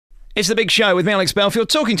It's The Big Show with me, Alex Belfield,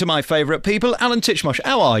 talking to my favourite people. Alan Titchmarsh,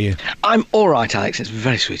 how are you? I'm all right, Alex. It's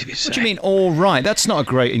very sweet of you to say. What do you mean, all right? That's not a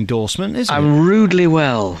great endorsement, is it? I'm rudely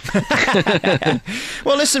well.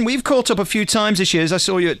 Well, listen, we've caught up a few times this year. As I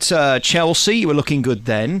saw you at Chelsea, you were looking good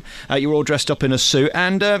then. You were all dressed up in a suit,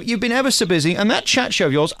 and you've been ever so busy. And that chat show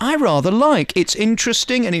of yours, I rather like. It's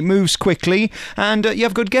interesting, and it moves quickly, and you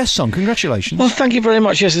have good guests on. Congratulations. Well, thank you very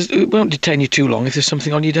much. Yes, it won't detain you too long if there's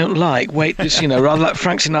something on you don't like. Wait, rather like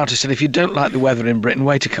Frank Sinatra said, if you don't like the weather in Britain,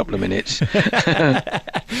 wait a couple of minutes.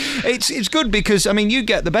 It's good because, I mean, you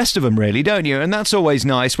get the best of them, really, don't you? And that's always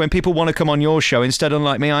nice when people want to come on your show. Instead,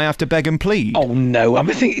 unlike me, I have to beg and plead. Oh, no. I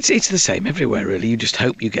think it's the same everywhere, really. You just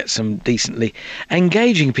hope you get some decently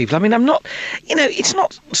engaging people. I mean, it's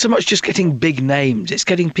not so much just getting big names. It's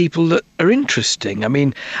getting people that are interesting. I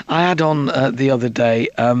mean, I had on the other day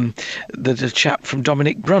the chap from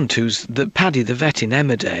Dominic Brunt, who's the Paddy the vet in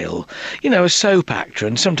Emmerdale, a soap actor.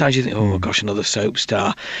 And sometimes you think, oh, gosh, another soap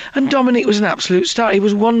star. And Dominic was an absolute star. He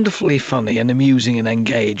was wonderfully funny and amusing and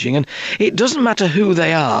engaging. And it doesn't matter who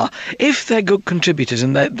they are. If they're good contributors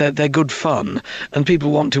and they're good fun and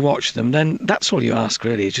people want to watch them, then that's all you ask,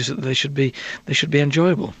 really. It's just that they should be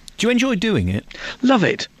enjoyable. Do you enjoy doing it? Love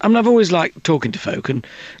it. I mean, I've always liked talking to folk and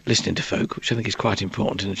listening to folk, which I think is quite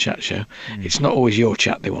important in a chat show. It's not always your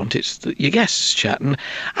chat they want, it's your guests' chat. And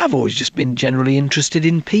I've always just been generally interested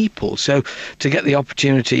in people. So to get the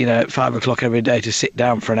opportunity, at 5 o'clock every day to sit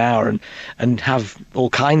down for an hour and have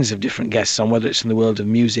all kinds of different guests on, whether it's in the world of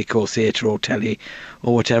music or theatre or telly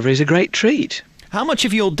or whatever, is a great treat. How much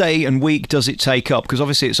of your day and week does it take up? Because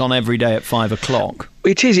obviously it's on every day at 5 o'clock.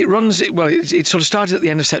 It is. It runs. It sort of started at the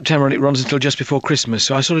end of September and it runs until just before Christmas.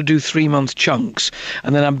 So I sort of do 3-month chunks,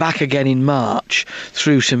 and then I'm back again in March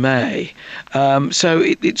through to May. So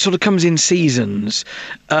it sort of comes in seasons,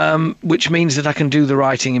 which means that I can do the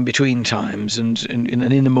writing in between times and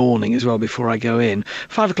in the morning as well before I go in.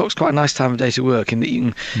 5 o'clock's quite a nice time of day to work, in that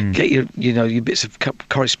you can get your bits of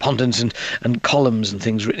correspondence and columns and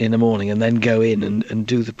things written in the morning, and then go in and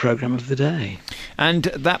do the programme of the day. And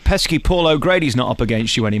that pesky Paul O'Grady's not up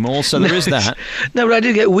against you anymore, so there is that. No, but I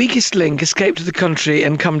did get Weakest Link, Escape to the Country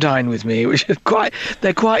and Come Dine With Me, which are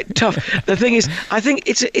they're quite tough. The thing is, I think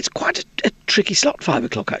it's quite a tricky slot, 5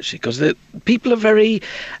 o'clock, actually, because the people are very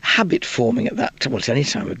habit-forming at that, well, it's any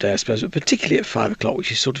time of day, I suppose, but particularly at 5 o'clock,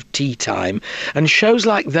 which is sort of tea time. And shows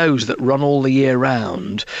like those that run all the year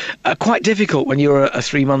round are quite difficult when you're a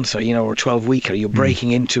 3-monther, or a 12-weeker. You're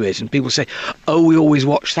breaking into it, and people say, oh, we always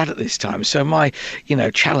watch that at this time. So my,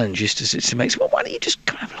 challenge is to make, well, why don't you just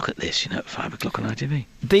come have a look at this, at 5 o'clock on ITV.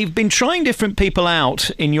 They've been trying different people out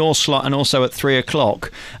in your slot and also at 3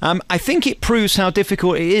 o'clock. I think it proves how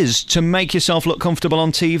difficult it is to make yourself look comfortable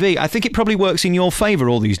on TV. I think it probably works in your favour,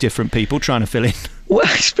 all these different people trying to fill in. Well,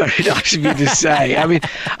 it's very nice of you to say. I mean,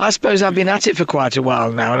 I suppose I've been at it for quite a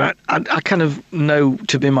while now, and I kind of know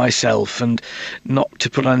to be myself and not to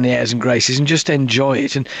put on the airs and graces and just enjoy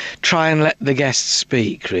it and try and let the guests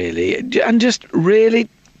speak, really, and just really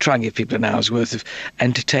try and give people an hour's worth of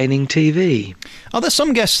entertaining TV. Are there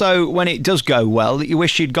some guests, though, when it does go well, that you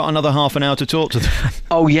wish you'd got another half an hour to talk to them?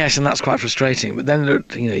 Oh, yes, and that's quite frustrating. But then,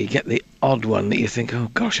 you get the odd one that you think, oh,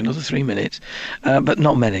 gosh, another 3 minutes. But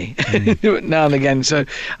not many, now and again. So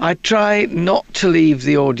I try not to leave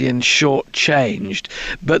the audience short-changed,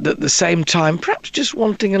 but at the same time, perhaps just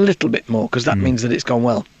wanting a little bit more, because that means that it's gone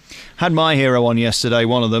well. Had my hero on yesterday,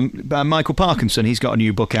 one of them, Michael Parkinson. He's got a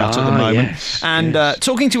new book out at the moment. Yes, and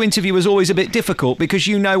talking to interviewers is always a bit difficult because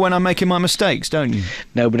you know when I'm making my mistakes, don't you?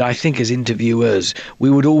 No, but I think as interviewers, we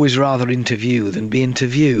would always rather interview than be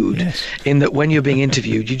interviewed. Yes. In that when you're being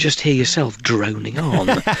interviewed, you just hear yourself droning on.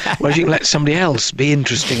 Whereas you can let somebody else be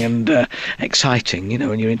interesting and exciting,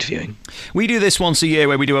 when you're interviewing. We do this once a year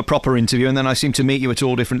where we do a proper interview, and then I seem to meet you at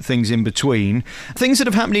all different things in between. Things that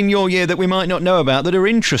have happened in your year that we might not know about that are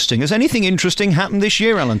interesting. Has anything interesting happened this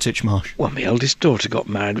year, Alan Titchmarsh? Well, my eldest daughter got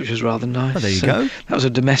married, which was rather nice. Oh, there you go. That was a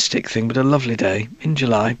domestic thing, but a lovely day in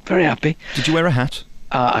July. Very happy. Did you wear a hat?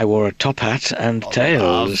 I wore a top hat and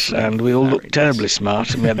tails, and we all looked terribly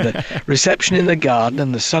smart. And we had the reception in the garden,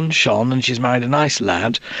 and the sun shone, and she's married a nice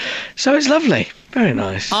lad. So it's lovely. Very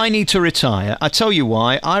nice. I need to retire. I tell you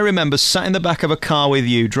why. I remember sat in the back of a car with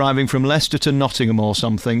you driving from Leicester to Nottingham or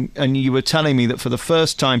something, and you were telling me that for the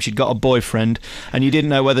first time she'd got a boyfriend and you didn't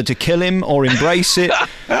know whether to kill him or embrace it.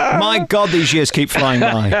 My God, these years keep flying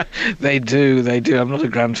by. They do. I'm not a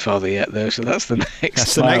grandfather yet, though, so that's the next.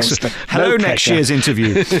 That's the next. Hello, next year's interview.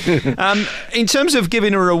 In terms of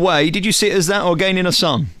giving her away, did you see it as that or gaining a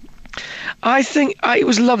son? I think it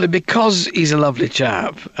was lovely because he's a lovely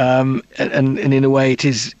chap, and in a way it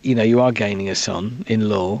is, you are gaining a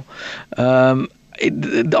son-in-law.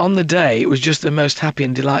 on the day, it was just the most happy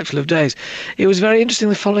and delightful of days. It was very interesting.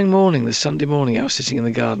 The following morning, the Sunday morning, I was sitting in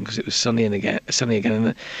the garden because it was sunny again,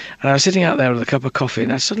 and I was sitting out there with a cup of coffee,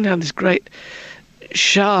 and I suddenly had this great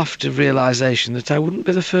shaft of realisation that I wouldn't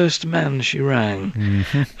be the first man she rang.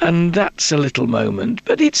 Mm-hmm. And that's a little moment,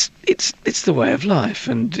 but it's the way of life,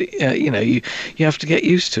 and you have to get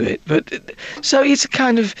used to it. But so it's a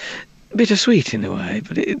kind of bittersweet in a way,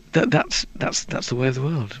 but that's the way of the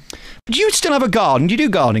world. Do you still have a garden? Do you do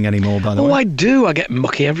gardening anymore, by the way? Oh, I do. I get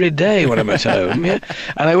mucky every day when I'm at home. Yeah,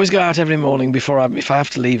 and I always go out every morning if I have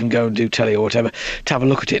to leave and go and do telly or whatever, to have a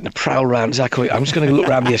look at it and a prowl round. Exactly. I'm just going to look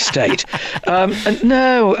round the estate. And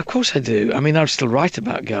no, of course I do. I mean, I still write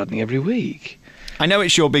about gardening every week. I know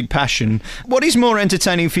it's your big passion. What is more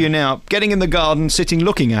entertaining for you now? Getting in the garden, sitting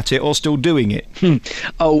looking at it, or still doing it?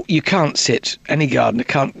 Oh, you can't sit. Any gardener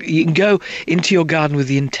can't. You can go into your garden with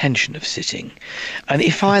the intention of sitting. And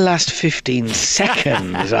if I last 15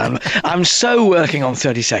 seconds, I'm so working on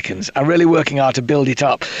 30 seconds. I'm really working hard to build it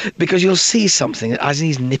up, because you'll see something as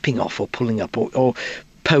he's nipping off or pulling up or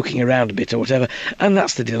poking around a bit or whatever, and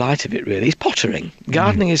that's the delight of it, really. It's pottering.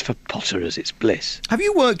 Gardening is for potterers. It's bliss. Have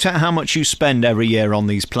you worked out how much you spend every year on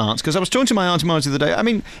these plants? Because I was talking to my auntie Marge the other day. I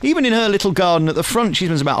mean, even in her little garden at the front, she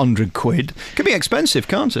spends about 100 quid. Can be expensive,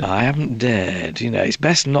 can't it? I haven't dared. It's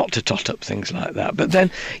best not to tot up things like that. But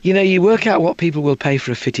then, you work out what people will pay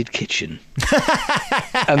for a fitted kitchen.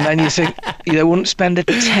 And then you think, they wouldn't spend a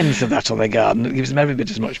tenth of that on their garden. It gives them every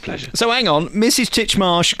bit as much pleasure. So hang on, Mrs.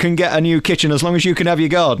 Titchmarsh can get a new kitchen as long as you can have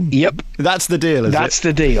your garden? Yep. That's the deal, is it? That's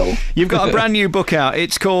the deal. You've got a brand new book out.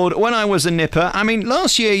 It's called When I Was a Nipper. I mean,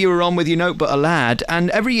 last year you were on with Your Note But a Lad, and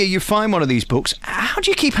every year you find one of these books. How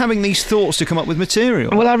do you keep having these thoughts to come up with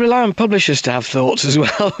material? Well, I rely on publishers to have thoughts as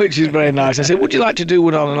well, which is very nice. I said, would you like to do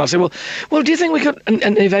one on? And I said, well, do you think we could?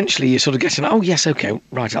 And eventually you sort of get to know, oh, yes, OK,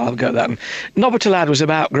 right, I'll go at that. And Not But a Lad was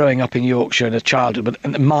about growing up in Yorkshire in a childhood,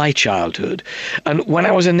 but my childhood. And When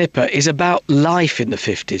I Was a Nipper is about life in the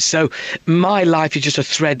 50s. So my life is just a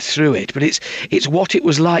thread through it, but it's what it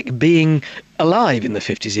was like being alive in the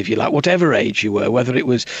 50s, if you like, whatever age you were, whether it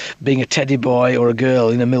was being a teddy boy or a girl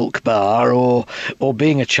in a milk bar, or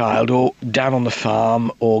being a child, or down on the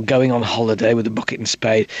farm, or going on holiday with a bucket and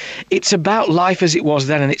spade. It's about life as it was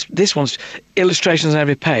then, and this one's illustrations on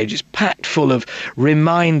every page. It's packed full of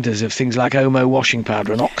reminders of things like Omo washing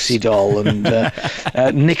powder and Oxydol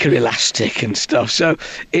and knicker elastic and stuff. So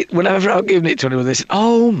whenever I've given it to anyone, they say,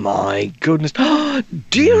 oh my goodness,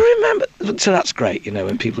 do you remember? So that's great,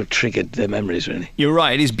 when people have triggered their memories, really. You're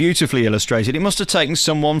right, it is beautifully illustrated. It must have taken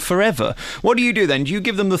someone forever. What do you do then? Do you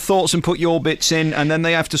give them the thoughts and put your bits in, and then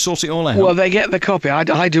they have to sort it all out? Well, they get the copy.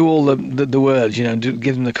 I do all the words,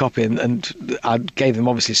 give them the copy, and I gave them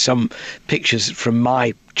obviously some pictures from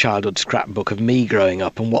my childhood scrapbook of me growing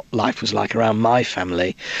up and what life was like around my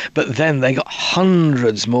family. But then they got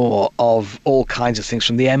hundreds more of all kinds of things,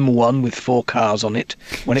 from the M1 with 4 cars on it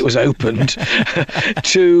when it was opened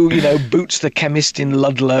to, Boots the chemist in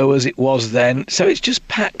Ludlow as it was then. So it's just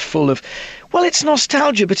packed full of, well, it's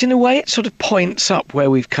nostalgia, but in a way it sort of points up where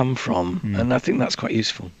we've come from. And I think that's quite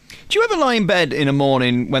useful. Do you ever lie in bed in a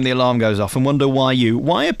morning when the alarm goes off and wonder why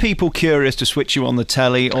are people curious to switch you on the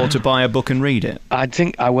telly or to buy a book and read it? I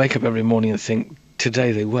think I wake up every morning and think,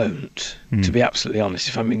 today they won't, to be absolutely honest,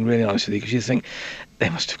 if I'm being really honest with you, because you think, they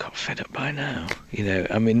must have got fed up by now,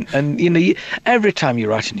 I mean, and every time you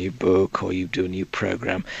write a new book or you do a new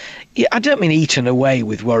programme, I don't mean eaten away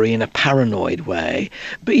with worry in a paranoid way,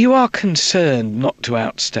 but you are concerned not to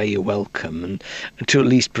outstay your welcome and to at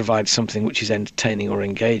least provide something which is entertaining or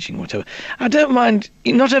engaging, whatever. I don't mind,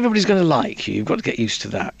 not everybody's going to like you, you've got to get used to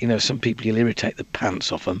that. Some people you'll irritate the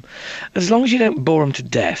pants off them. As long as you don't bore them to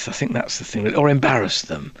death, I think that's the thing, or embarrass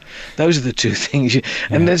them. Those are the two things.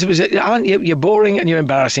 And you're boring and you're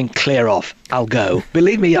embarrassing, clear off. I'll go.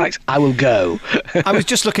 Believe me, Alex, I will go. I was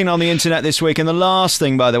just looking on the internet this week, and the last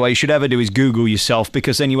thing, by the way, you should ever do is Google yourself,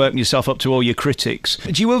 because then you open yourself up to all your critics.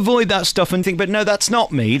 Do you avoid that stuff and think, but no, that's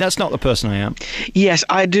not me, that's not the person I am? Yes,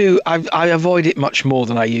 I do. I avoid it much more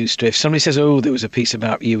than I used to. If somebody says, oh, there was a piece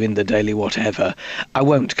about you in the Daily whatever, I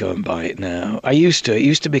won't go and buy it now. I used to. It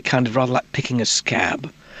used to be kind of rather like picking a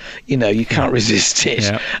scab. You can't resist it.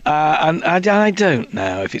 Yeah. And I don't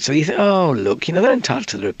now. If it's you think, oh, look, they're entitled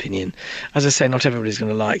to their opinion. As I say, not everybody's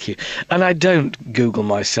going to like you. And I don't Google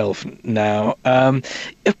myself now.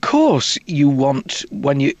 Of course, you want,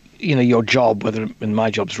 when you your job, whether in my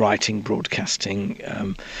job's writing, broadcasting,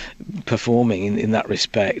 performing in that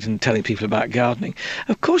respect, and telling people about gardening,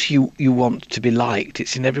 of course you want to be liked.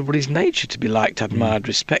 It's in everybody's nature to be liked, admired,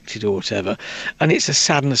 respected, or whatever. And it's a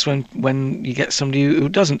sadness when you get somebody who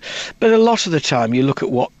doesn't. But a lot of the time, you look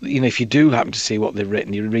at what, if you do happen to see what they've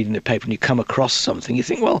written, you're reading the paper and you come across something, you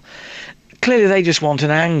think, well, clearly they just want an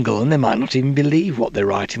angle, and they might not even believe what they're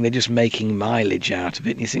writing. They're just making mileage out of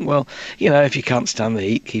it. And you think, well, if you can't stand the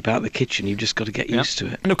heat, keep out the kitchen. You've just got to get used to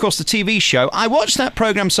it. And of course, the TV show, I watch that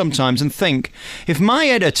programme sometimes and think, if my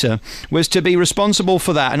editor was to be responsible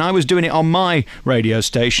for that and I was doing it on my radio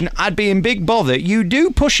station, I'd be in big bother. You do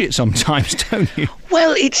push it sometimes, don't you?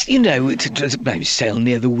 Well, it's maybe sail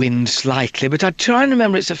near the wind slightly, but I try and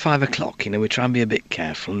remember it's at 5 o'clock. We try and be a bit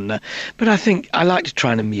careful. But I think I like to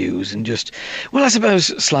try and amuse and just, I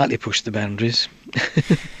suppose, slightly push the boundaries.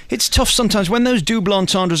 It's tough sometimes when those double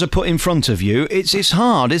entendres are put in front of you. It's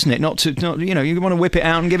hard, isn't it? Not you want to whip it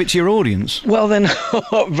out and give it to your audience. Well, then,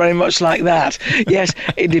 very much like that. Yes,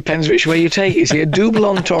 it depends which way you take it. See, a double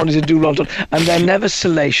entendre is a double entendre, and they're never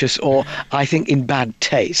salacious or, I think, in bad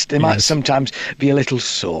taste. They might sometimes be a little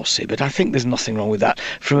saucy, but I think there's nothing wrong with that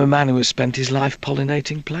from a man who has spent his life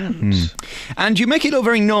pollinating plants. And you make it look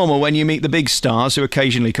very normal when you meet the big stars who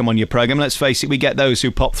occasionally come on your programme. Let's face it, we get those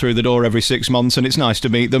who pop through the door every 6 months, and it's nice to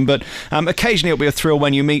meet them. But occasionally it'll be a thrill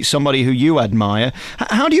when you meet somebody who you admire.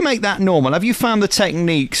 How do you make that normal? Have you found the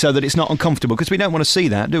technique so that it's not uncomfortable? Because we don't want to see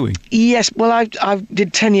that, do we? Yes, well, I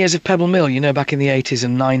did 10 years of Pebble Mill, back in the 80s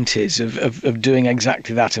and 90s of doing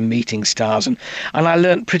exactly that and meeting stars. And I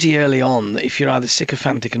learnt pretty early on that if you're either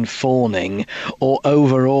sycophantic and fawning or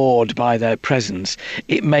overawed by their presence,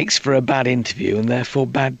 it makes for a bad interview and therefore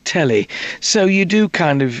bad telly. So you do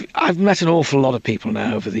I've met an awful lot of people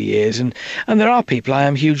now over the years, and there are people I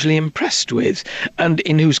am hugely impressed with and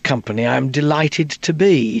in whose company I am delighted to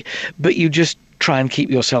be. But you just try and keep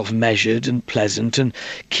yourself measured and pleasant and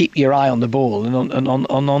keep your eye on the ball and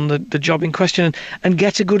on the job in question and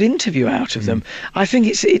get a good interview out of them. I think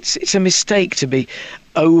it's a mistake to be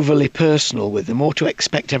overly personal with them or to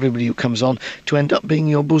expect everybody who comes on to end up being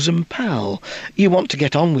your bosom pal. You want to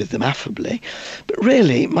get on with them affably, but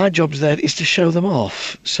really my job there is to show them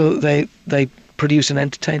off so that they produce an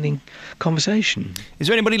entertaining conversation. Is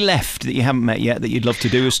there anybody left that you haven't met yet that you'd love to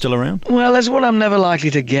do who's still around? Well, there's one I'm never likely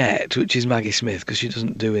to get, which is Maggie Smith, because she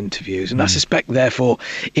doesn't do interviews. And I suspect, therefore,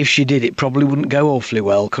 if she did, it probably wouldn't go awfully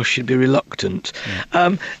well because she'd be reluctant.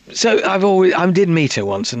 So I did meet her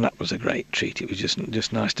once, and that was a great treat. It was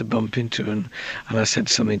just nice to bump into her. And I said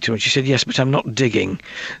something to her, and she said, yes, but I'm not digging.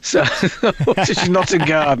 So she's not a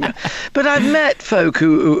gardener. But I've met folk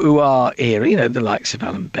who are here, the likes of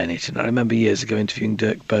Alan Bennett. And I remember years ago interviewing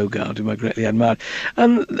Dirk Bogarde, whom I greatly admired.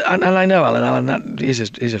 And I know Alan. Alan that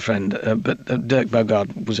is a friend, but Dirk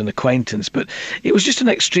Bogarde was an acquaintance. But it was just an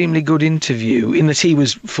extremely good interview in that he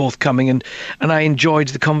was forthcoming, and I enjoyed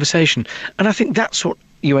the conversation. And I think that's what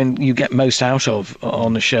you get most out of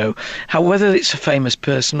on a show. Whether it's a famous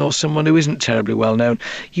person or someone who isn't terribly well known,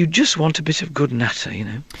 you just want a bit of good natter,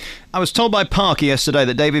 I was told by Parker yesterday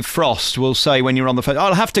that David Frost will say when you're on the phone,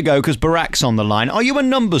 I'll have to go because Barack's on the line. Are you a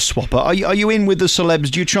number swapper? Are you in with the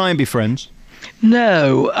celebs? Do you try and be friends?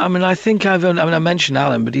 No, I think I mentioned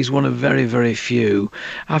Alan, but he's one of very, very few.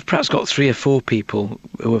 I've perhaps got 3 or 4 people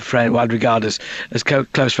who I'd regard as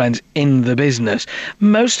close friends in the business.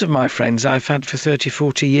 Most of my friends I've had for 30,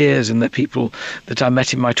 40 years, and they're people that I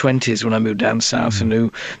met in my 20s when I moved down south, and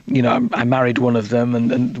who, I married one of them,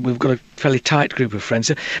 and we've got a fairly tight group of friends.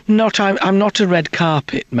 So I'm not a red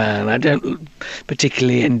carpet man. I don't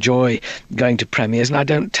particularly enjoy going to premieres, and I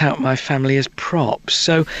don't tout my family as props.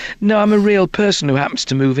 So, no, I'm a real person who happens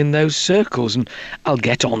to move in those circles, and I'll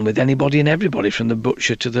get on with anybody and everybody, from the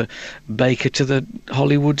butcher to the baker to the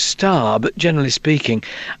Hollywood star. But generally speaking,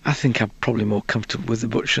 I think I'm probably more comfortable with the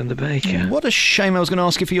butcher and the baker. What a shame. I was going to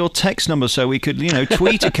ask you for your text number so we could,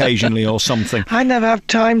 tweet occasionally or something. I never have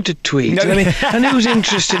time to tweet. No. And who's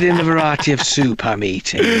interested in the variety of soup I'm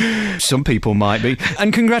eating? Some people might be.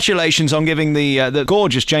 And congratulations on giving the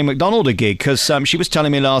gorgeous Jane McDonald a gig, because she was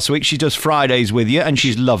telling me last week she does Fridays with you and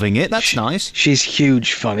she's loving it. That's nice. She's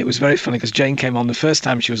huge fun. It was very funny because Jane came on the first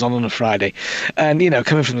time she was on a Friday, and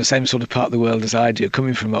coming from the same sort of part of the world as I do,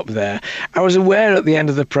 coming from up there, I was aware at the end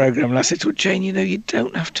of the programme, and I said to her, Jane, you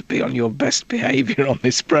don't have to be on your best behaviour on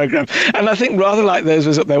this programme. And I think rather like those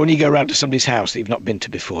was up there, when you go round to somebody's house that you've not been to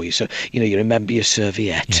before, you remember your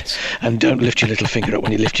serviette, yes, and don't lift your little finger up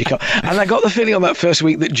when you lift your cup. And I got the feeling on that first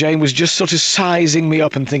week that Jane was just sort of sizing me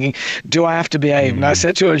up and thinking, do I have to behave? And I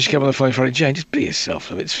said to her, and she came on the phone Friday, Jane, just be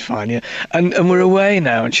yourself, love, it's fine. And we're away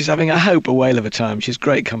now, and she's having, I hope, a whale of a time. She's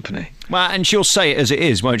great company. Well, and she'll say it as it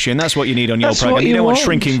is, won't she? And that's what you need on your That's programme. what You you don't want want.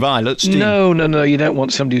 shrinking violets, do you? No. You don't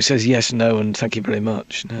want somebody who says yes, no, and thank you very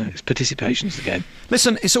much. No, it's participation's the game.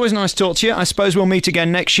 Listen, it's always nice to talk to you. I suppose we'll meet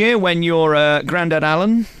again next year when you're Grandad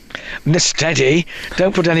Alan. Steady.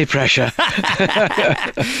 Don't put any pressure.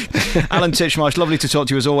 Alan Titchmarsh, lovely to talk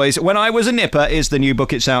to you as always. When I Was a Nipper is the new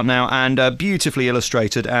book. It's out now, and beautifully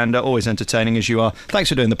illustrated and always entertaining as you are. Thanks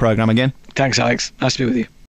for doing the programme again. Thanks, Alex. Nice to be with you.